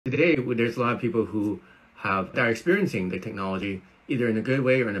Today, there's a lot of people who are experiencing the technology either in a good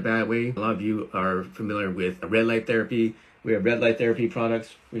way or in a bad way. A lot of you are familiar with red light therapy. We have red light therapy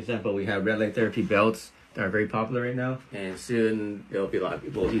products. For example, we have red light therapy belts that are very popular right now, and soon there'll be a lot of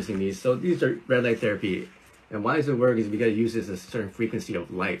people using these. So these are red light therapy. And why does it work is we got to use this at a certain frequency of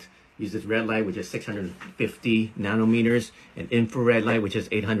light. Use this red light, which is 650 nanometers, and infrared light, which is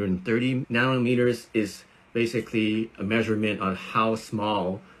 830 nanometers, is basically a measurement on how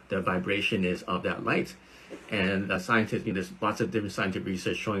small the vibration is of that light. And scientists, there's lots of different scientific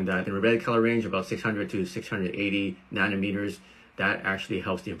research showing that in the red color range, about 600 to 680 nanometers, that actually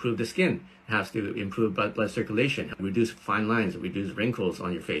helps to improve the skin. It has to improve blood circulation, reduce fine lines, reduce wrinkles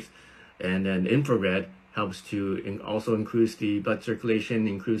on your face. And then infrared helps to also increase the blood circulation,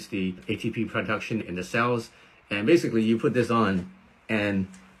 increase the ATP production in the cells. And basically you put this on and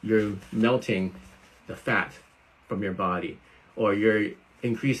you're melting the fat from your body, or you're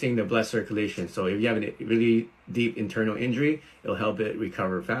increasing the blood circulation. So if you have a really deep internal injury, it'll help it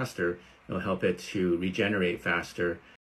recover faster. It'll help it to regenerate faster.